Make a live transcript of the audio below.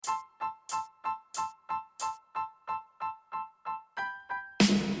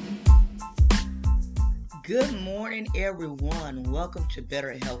Good morning, everyone. Welcome to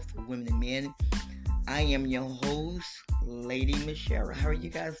Better Health for Women and Men. I am your host, Lady Michelle. How are you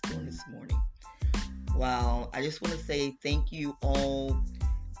guys doing this morning? Wow, I just want to say thank you all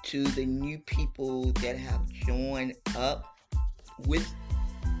to the new people that have joined up with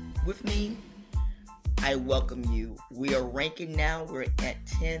me. I welcome you. We are ranking now. We're at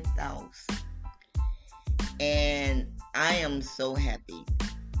 10,000. And I am so happy.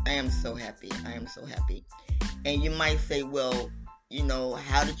 I am so happy. And you might say, well,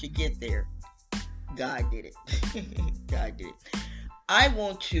 how did you get there? God did it. God did it. I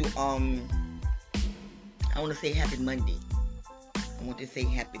want to say happy Monday. I want to say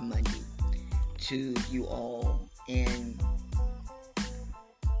happy Monday to you all. And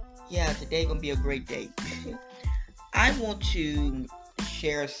yeah, today gonna be a great day. I want to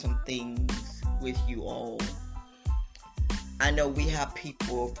share some things with you all. I know we have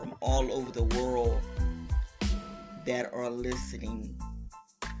people from all over the world that are listening,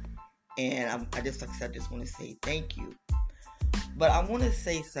 and I just want to say thank you. But I want to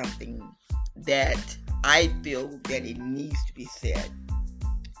say something that I feel that it needs to be said,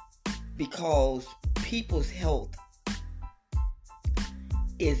 because people's health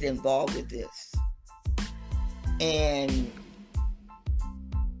is involved with this, and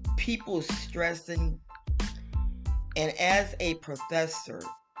people stressing. And as a professor,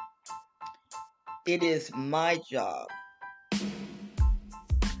 it is my job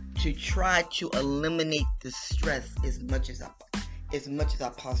to try to eliminate the stress as much as I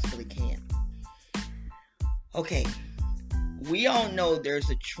possibly can. Okay, we all know there's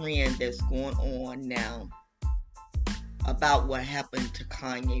a trend that's going on now about what happened to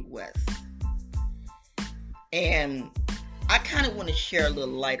Kanye West. And I kind of want to share a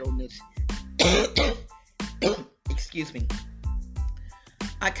little light on this. Excuse me.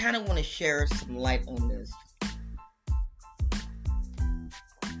 I kind of want to share some light on this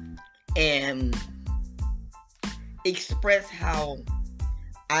and express how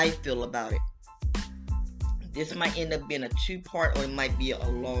I feel about it. This might end up being a 2-part, or it might be a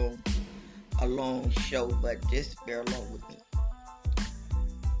long show, but just bear along with me.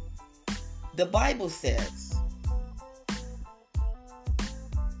 The Bible says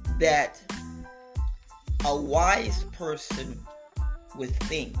that a wise person would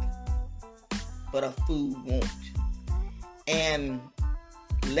think, but a fool won't. And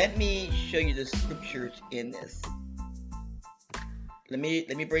let me show you the scriptures in this. Let me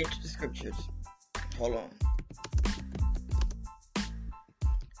bring you to the scriptures. Hold on.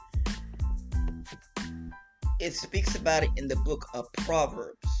 It speaks about it in the book of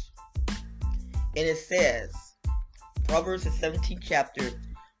Proverbs. And it says, Proverbs, the 17th chapter,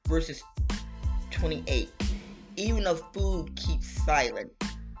 verses 28. Even a fool keeps silent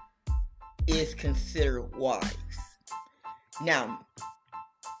is considered wise. Now,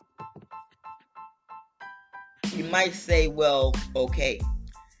 you might say, well, okay.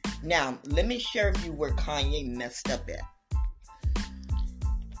 Now, let me share with you where Kanye messed up at.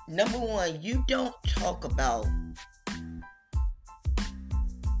 Number one, you don't talk about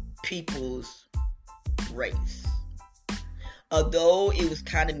people's race. Although it was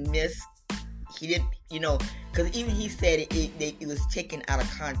kind of missed, he didn't, because even he said it was taken out of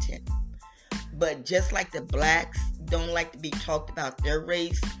content. But just like the blacks don't like to be talked about their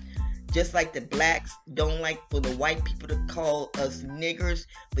race, just like the blacks don't like for the white people to call us niggers,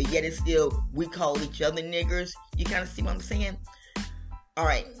 but yet it's still, we call each other niggers. You kind of see what I'm saying?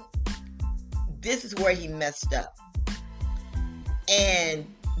 Alright, this is where he messed up. And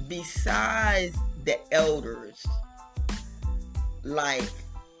besides the elders, like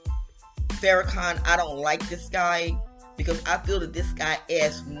Farrakhan, I don't like this guy because I feel that this guy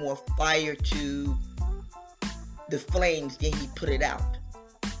adds more fire to the flames than he put it out.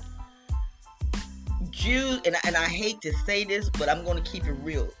 Jews, and I hate to say this, but I'm going to keep it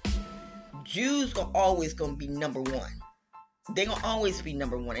real. Jews are always going to be number one. They're going to always be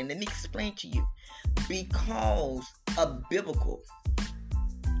number one. And let me explain to you. Because of biblical,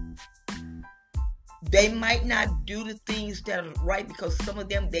 they might not do the things that are right, because some of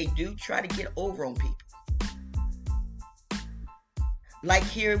them, they do try to get over on people. Like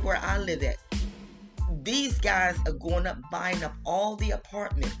here where I live at. These guys are going up, buying up all the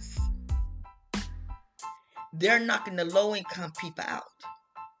apartments. They're knocking the low-income people out.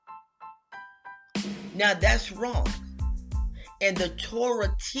 Now, that's wrong. And the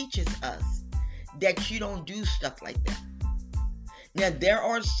Torah teaches us that you don't do stuff like that. Now, there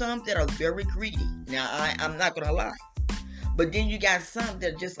are some that are very greedy. Now, I'm not going to lie. But then you got some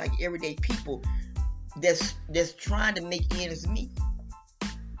that are just like everyday people that's trying to make ends meet.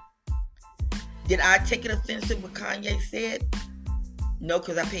 Did I take it offensive what Kanye said? No,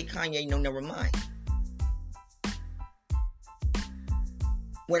 because I paid Kanye no, never mind.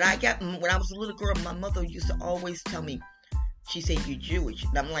 When I was a little girl, my mother used to always tell me, she said, "You're Jewish."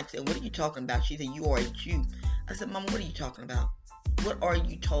 And I'm like, "What are you talking about?" She said, "You are a Jew." I said, "Mom, what are you talking about? What are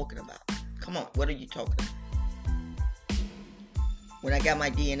you talking about? Come on, what are you talking about?" When I got my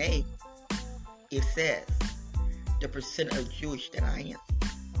DNA, it says the percent of Jewish that I am.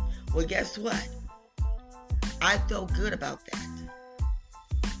 Well, guess what? I felt good about that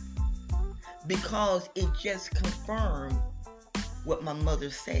because it just confirmed what my mother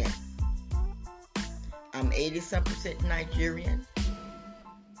said. I'm 80-some% Nigerian.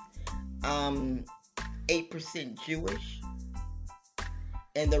 8% Jewish.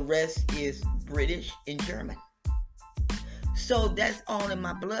 And the rest is British and German. So that's all in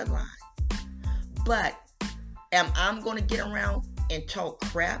my bloodline. But am I going to get around and talk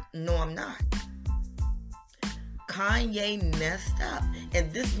crap? No, I'm not. Kanye messed up.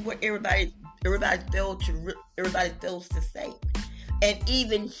 And this is what everybody fails to say. And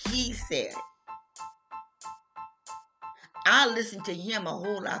even he said, I listen to him a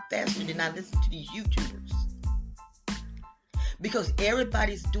whole lot faster than I listen to these YouTubers. Because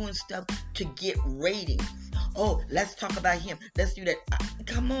everybody's doing stuff to get ratings. Oh, let's talk about him. Let's do that.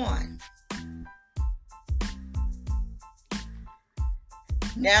 Come on.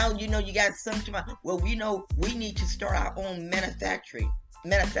 Now, you got something about, well, we need to start our own manufacturing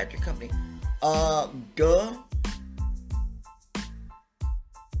company. Duh.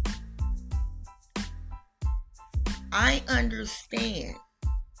 I understand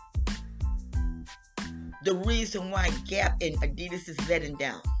the reason why Gap and Adidas is letting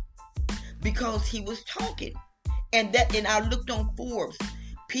down. Because he was talking. And I looked on Forbes.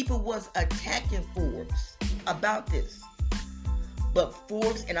 People was attacking Forbes about this. But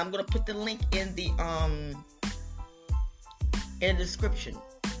Forbes, and I'm going to put the link in the description.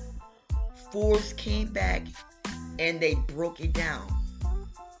 Forbes came back and they broke it down.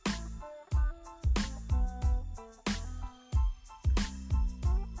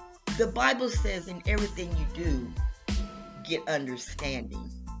 The Bible says in everything you do, get understanding.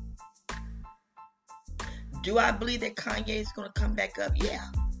 Do I believe that Kanye is going to come back up?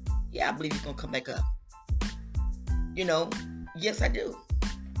 Yeah. Yeah, I believe he's going to come back up. Yes, I do.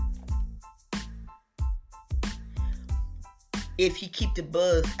 If he keep the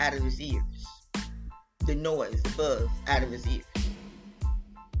buzz out of his ears. The noise, the buzz out of his ears.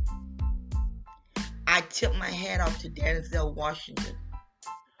 I tip my hat off to Denzel Washington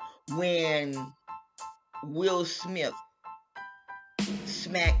when Will Smith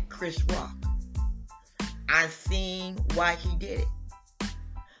smacked Chris Rock. I seen why he did it.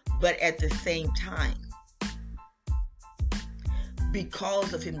 But at the same time,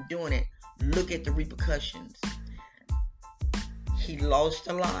 because of him doing it, look at the repercussions. He lost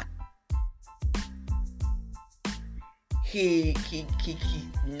a lot. He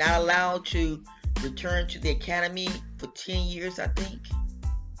not allowed to return to the academy for 10 years, I think.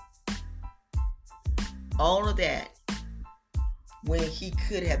 All of that when he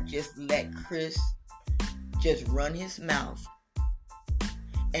could have just let Chris just run his mouth.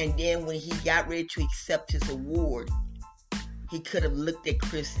 And then when he got ready to accept his award, he could have looked at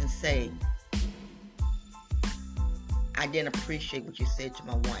Chris and said, I didn't appreciate what you said to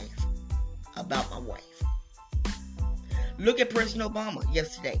my wife about my wife. Look at President Obama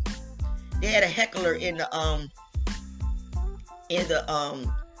yesterday. They had a heckler in the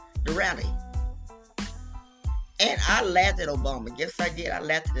rally. And I laughed at Obama. Yes, I did. I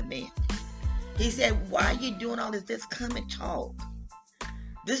laughed at the man. He said, why are you doing all this? Just come and talk.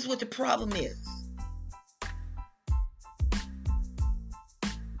 This is what the problem is.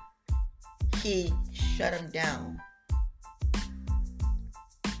 He shut him down.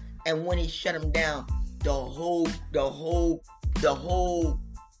 And when he shut him down, the whole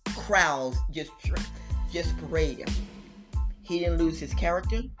crowd just paraded him. He didn't lose his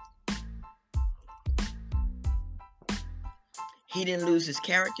character. He didn't lose his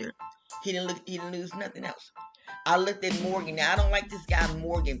character. He didn't lose nothing else. I looked at Morgan. Now I don't like this guy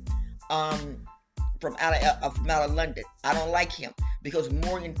Morgan, from out of London. I don't like him because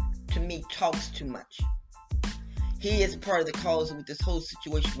Morgan to me talks too much. He is part of the cause with this whole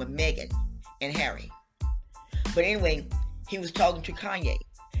situation with Meghan and Harry. But anyway, he was talking to Kanye,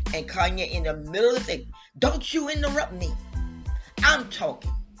 and Kanye in the middle of the thing, don't you interrupt me. I'm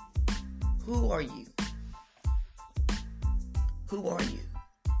talking. Who are you? Who are you?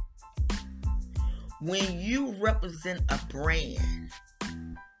 When you represent a brand,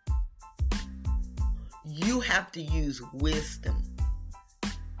 you have to use wisdom.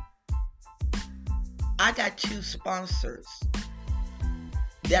 I got 2 sponsors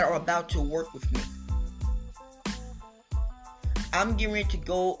that are about to work with me. I'm getting ready to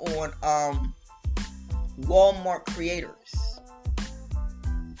go on Walmart Creators.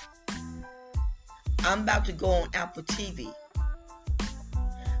 I'm about to go on Apple TV.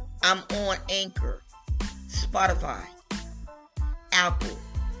 I'm on Anchor, Spotify, Apple.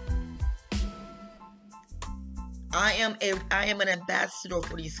 I am an ambassador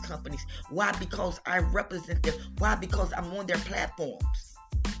for these companies. Why? Because I represent them. Why? Because I'm on their platforms.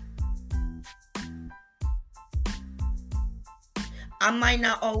 I might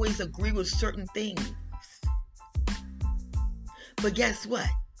not always agree with certain things. But guess what?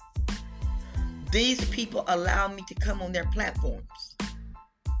 These people allow me to come on their platforms.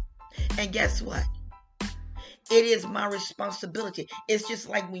 And guess what? It is my responsibility. It's just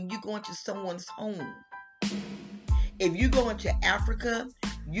like when you go into someone's home. If you go into Africa,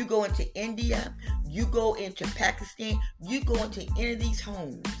 you go into India, you go into Pakistan, you go into any of these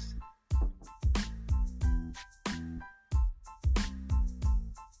homes.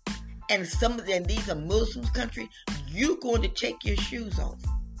 And these are Muslim countries, you're going to take your shoes off.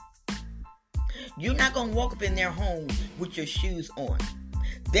 You're not going to walk up in their home with your shoes on.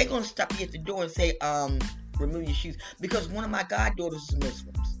 They're going to stop you at the door and say, remove your shoes. Because one of my goddaughters is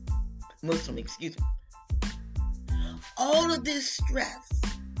Muslim, excuse me. All of this stress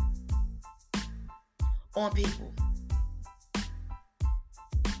on people.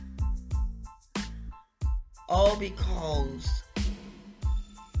 All because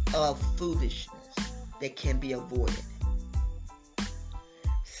of foolishness that can be avoided.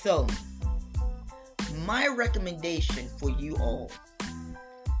 So, my recommendation for you all,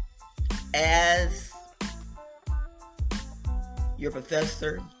 as your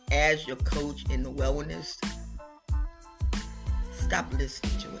professor, as your coach in the wellness, stop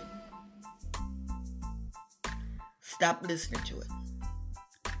listening to it. Stop listening to it.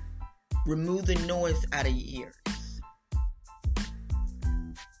 Remove the noise out of your ears.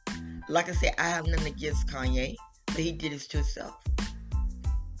 Like I said, I have nothing against Kanye, but he did this to himself.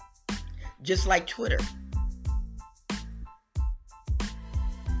 Just like Twitter.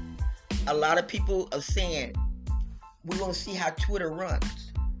 A lot of people are saying, we're going to see how Twitter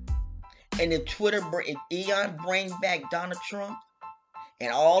runs. And if Elon brings back Donald Trump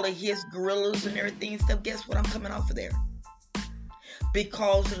and all of his gorillas and everything and stuff, guess what? I'm coming off of there.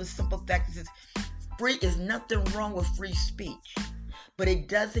 Because of the simple fact that free is nothing wrong with free speech. But it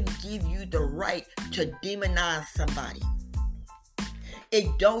doesn't give you the right to demonize somebody.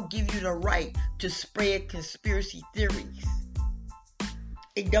 It don't give you the right to spread conspiracy theories.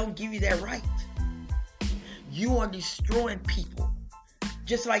 It don't give you that right. You are destroying people.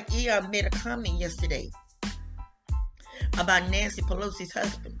 Just like Elon made a comment yesterday about Nancy Pelosi's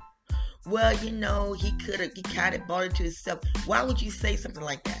husband. Well, he kind of bought it to himself. Why would you say something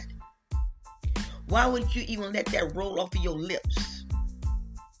like that? Why would you even let that roll off of your lips?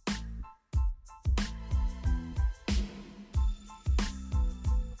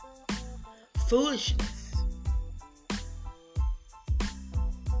 Foolishness.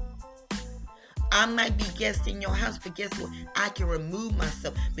 I might be guest in your house, but guess what? I can remove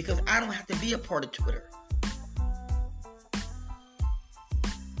myself because I don't have to be a part of Twitter.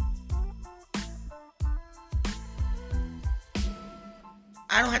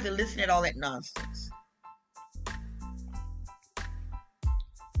 I don't have to listen to all that nonsense.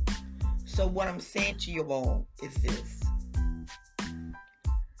 So what I'm saying to you all is this.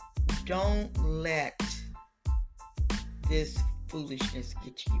 Don't let this foolishness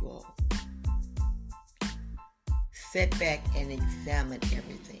get to you all. Sit back and examine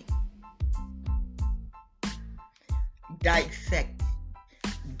everything. Dissect.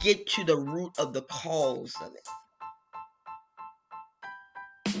 Get to the root of the cause of it.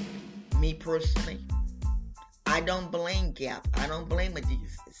 Me personally, I don't blame Gap. I don't blame Adidas.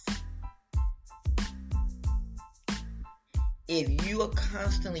 If you are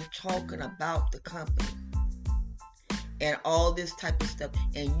constantly talking about the company and all this type of stuff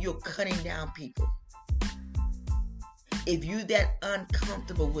and you're cutting down people, if you that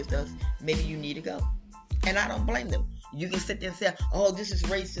uncomfortable with us, maybe you need to go. And I don't blame them. You can sit there and say, oh, this is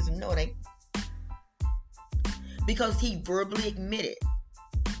racism. No, it ain't. Because he verbally admitted.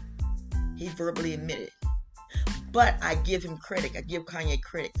 But I give him credit. I give Kanye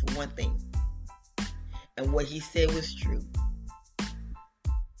credit for one thing. And what he said was true.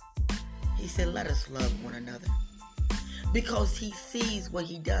 He said, let us love one another. Because he sees what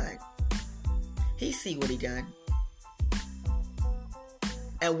he done. He see what he done.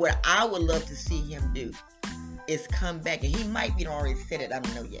 And what I would love to see him do is come back. And he might be already said it. I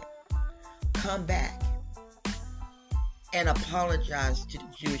don't know yet. Come back and apologize to the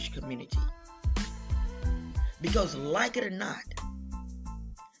Jewish community. Because like it or not,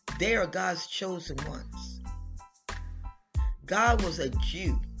 they are God's chosen ones. God was a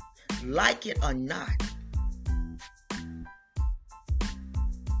Jew, like it or not.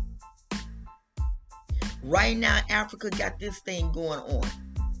 Right now, Africa got this thing going on.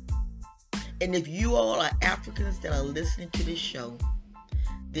 And if you all are Africans that are listening to this show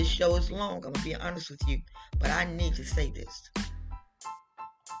is long. I'm going to be honest with you. But I need to say this.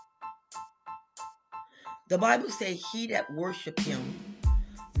 The Bible says, he that worship him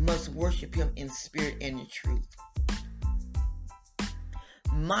must worship him in spirit and in truth.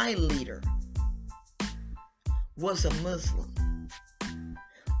 My leader was a Muslim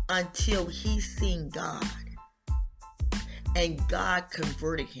until he seen God, and God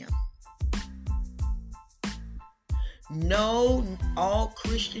converted him. No, all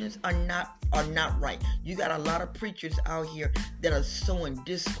Christians are not right. You got a lot of preachers out here that are sowing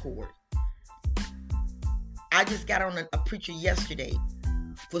discord. I just got on a preacher yesterday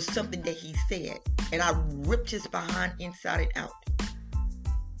for something that he said, and I ripped his behind inside and out.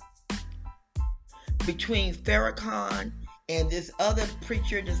 Between Farrakhan and this other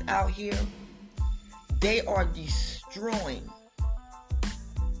preacher that's out here, they are destroying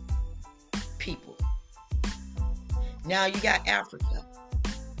people. Now you got Africa.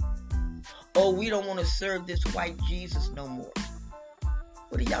 Oh, we don't want to serve this white Jesus no more.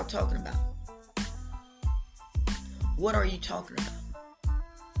 What are y'all talking about? What are you talking about?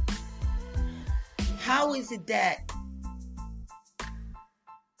 How is it that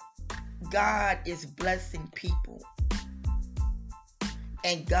God is blessing people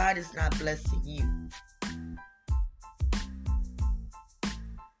and God is not blessing you?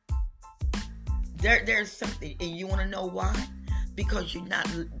 There's something, and you want to know why? Because you're not.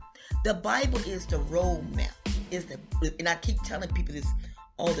 The Bible is the roadmap. And I keep telling people this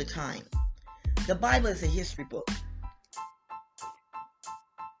all the time. The Bible is a history book.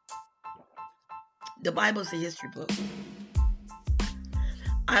 The Bible is a history book.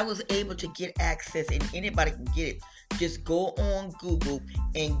 I was able to get access, and anybody can get it. Just go on Google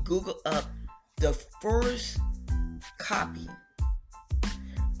and Google up the first copy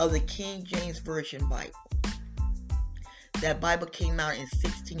of the King James Version Bible. That Bible came out in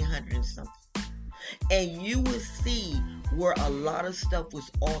 1600 and something. And you will see where a lot of stuff was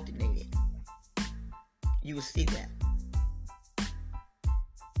alternated. You will see that.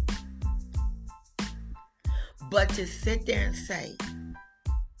 But to sit there and say,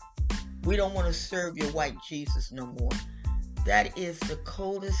 we don't want to serve your white Jesus no more, that is the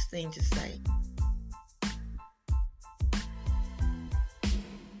coldest thing to say.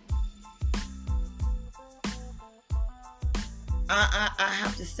 I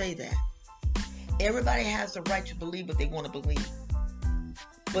have to say that. Everybody has the right to believe what they want to believe.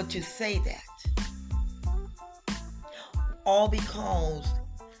 But to say that, all because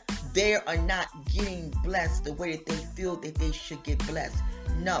they are not getting blessed the way that they feel that they should get blessed.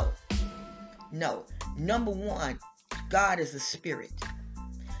 No. Number one, God is a spirit.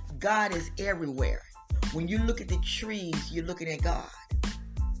 God is everywhere. When you look at the trees, you're looking at God.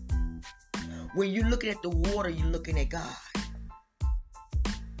 When you're looking at the water, you're looking at God.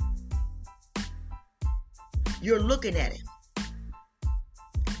 You're looking at him.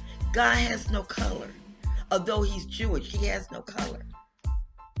 God has no color. Although he's Jewish, he has no color.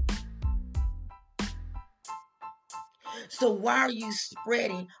 So why are you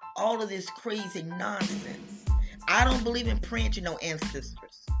spreading all of this crazy nonsense? I don't believe in praying to no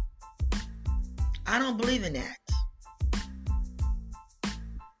ancestors. I don't believe in that.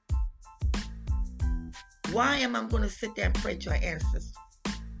 Why am I going to sit there and pray to an ancestor?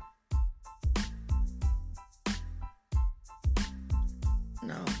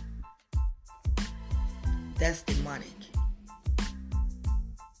 No. That's demonic.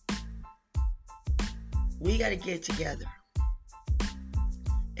 We got to get together.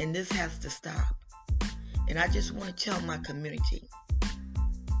 And this has to stop. And I just want to tell my community,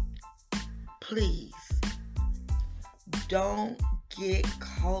 please, don't get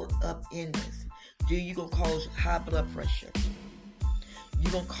caught up in this. You're going to cause high blood pressure.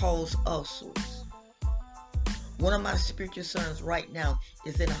 You're going to cause ulcers. One of my spiritual sons right now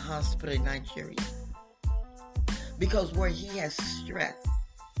is in a hospital in Nigeria. Because where he has stressed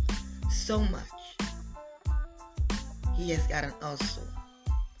so much, he has got an ulcer.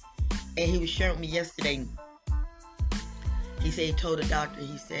 And he was sharing with me yesterday. He said he told the doctor,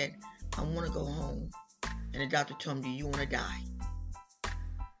 he said, I want to go home. And the doctor told him, do you want to die?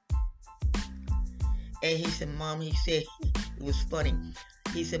 And he said, Mom, he said, it was funny.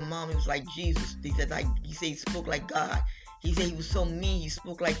 He said, Mom, it was like Jesus. He said, he spoke like God. He said he was so mean, he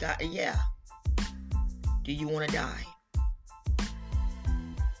spoke like God. Yeah. Do you want to die?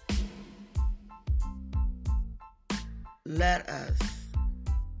 Let us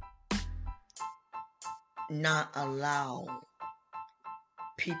not allow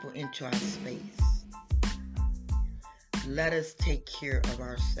people into our space. Let us take care of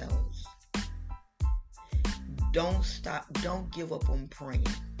ourselves. Don't stop. Don't give up on praying.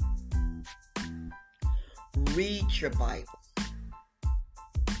 Read your Bible.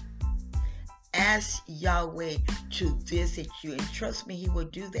 Ask Yahweh to visit you, and trust me, He will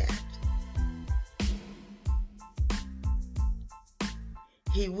do that.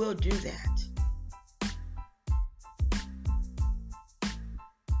 He will do that.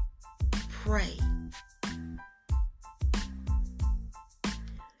 Pray.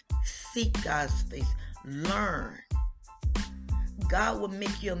 Seek God's face. Learn. God will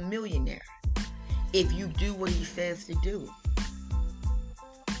make you a millionaire if you do what He says to do.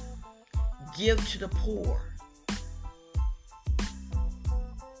 Give to the poor.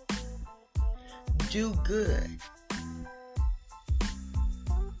 Do good.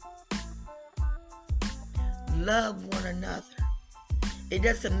 Love one another. It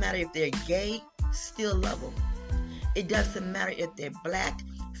doesn't matter if they're gay, still love them. It doesn't matter if they're black,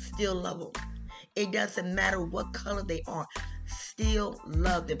 still love them. It doesn't matter what color they are, still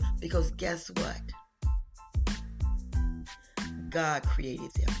love them. Because guess what? God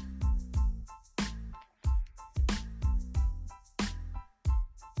created them.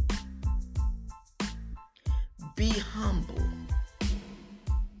 Be humble.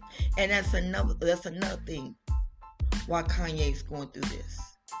 And that's another thing why Kanye is going through this.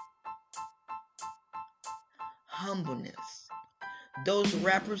 Humbleness. Those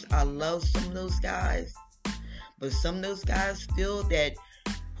rappers, I love some of those guys, but some of those guys feel that,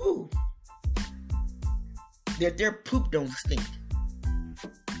 that their poop don't stink.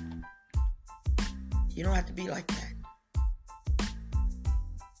 You don't have to be like that.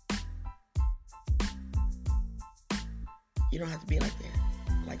 You don't have to be like that.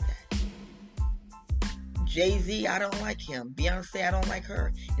 Jay-Z, I don't like him. Beyonce, I don't like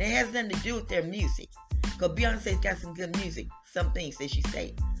her. And it has nothing to do with their music. Because Beyonce's got some good music. Some things that she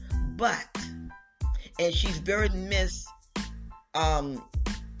say. But, and she's very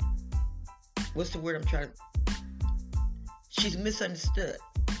what's the word I'm trying to... She's misunderstood.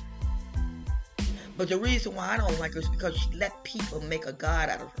 But the reason why I don't like her is because she let people make a god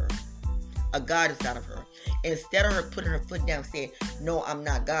out of her. A goddess out of her. Instead of her putting her foot down and saying, no, I'm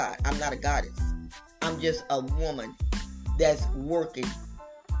not God. I'm not a goddess. I'm just a woman that's working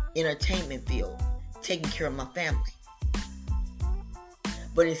entertainment field, taking care of my family.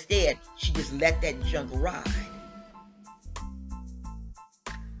 But instead, she just let that junk ride.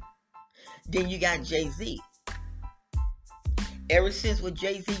 Then you got Jay-Z. Ever since what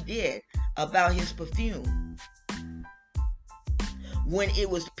Jay-Z did about his perfume, when it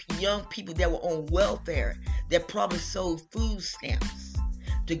was young people that were on welfare that probably sold food stamps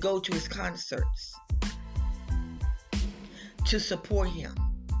to go to his concerts to support him.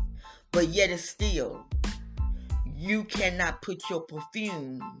 But yet it's still, you cannot put your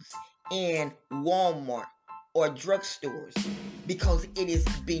perfumes in Walmart or drugstores because it is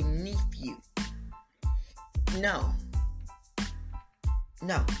beneath you. No.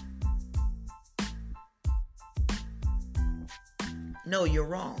 No, you're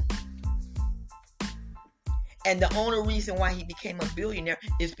wrong. And the only reason why he became a billionaire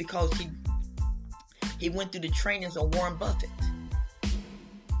is because he went through the trainings of Warren Buffett.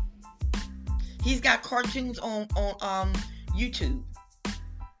 He's got cartoons on YouTube.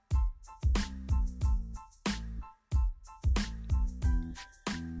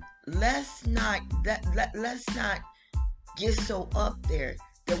 Let's not get so up there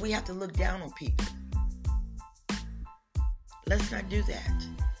that we have to look down on people. Let's not do that.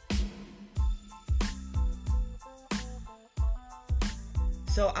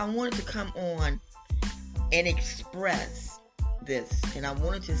 So I wanted to come on and express this, and I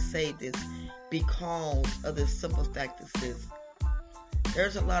wanted to say this because of the simple fact is this: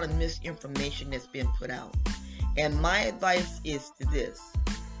 there's a lot of misinformation that's been put out, and my advice is to this: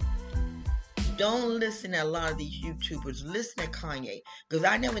 don't listen to a lot of these YouTubers. Listen to Kanye, because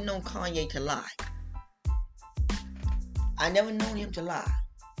I never known Kanye to lie. I never known him to lie.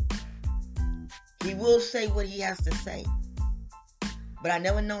 He will say what he has to say, but I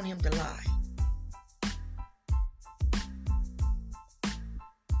never known him to lie.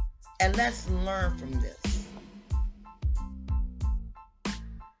 And let's learn from this.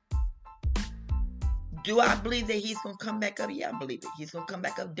 Do I believe that he's going to come back up? Yeah, I believe it. He's going to come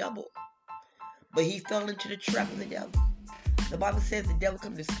back up double. But he fell into the trap of the devil. The Bible says the devil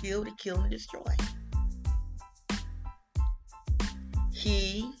comes to steal, to kill, and destroy.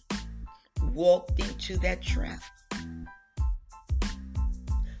 He walked into that trap. The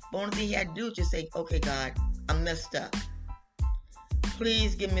only thing he had to do is just say, okay, God, I messed up.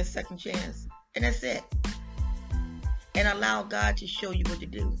 Please give me a second chance. And that's it. And allow God to show you what to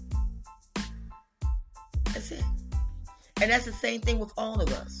do. That's it. And that's the same thing with all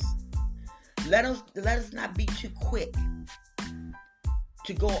of us. Let us not be too quick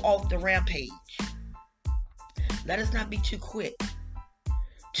to go off the rampage. Let us not be too quick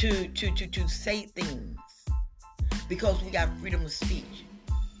to say things because we got freedom of speech.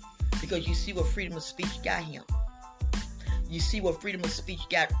 Because you see what freedom of speech got him. You see what freedom of speech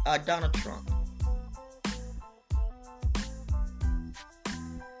got Donald Trump.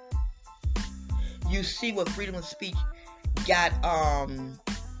 You see what freedom of speech got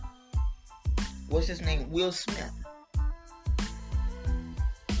what's his name? Will Smith.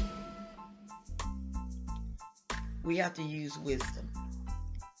 We have to use wisdom.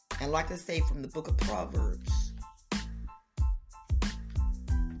 And like I say from the book of Proverbs,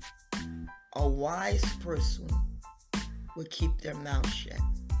 a wise person will keep their mouth shut,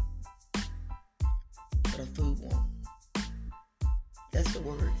 but a fool won't. That's the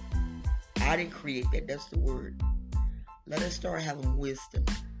word. I didn't create that. That's the word. Let us start having wisdom,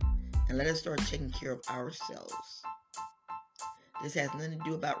 and let us start taking care of ourselves. This has nothing to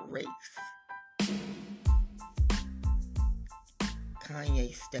do about race.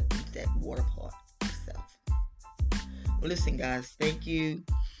 Kanye stepped into that water pot himself. Well, listen, guys. Thank you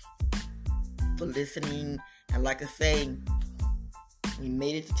for listening. And like I say, we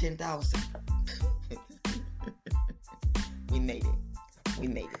made it to 10,000. We made it. We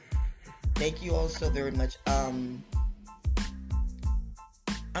made it. Thank you all so very much. I'm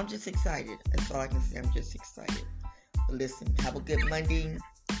just excited. That's all I can say. I'm just excited. But listen, have a good Monday.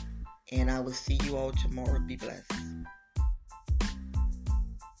 And I will see you all tomorrow. Be blessed.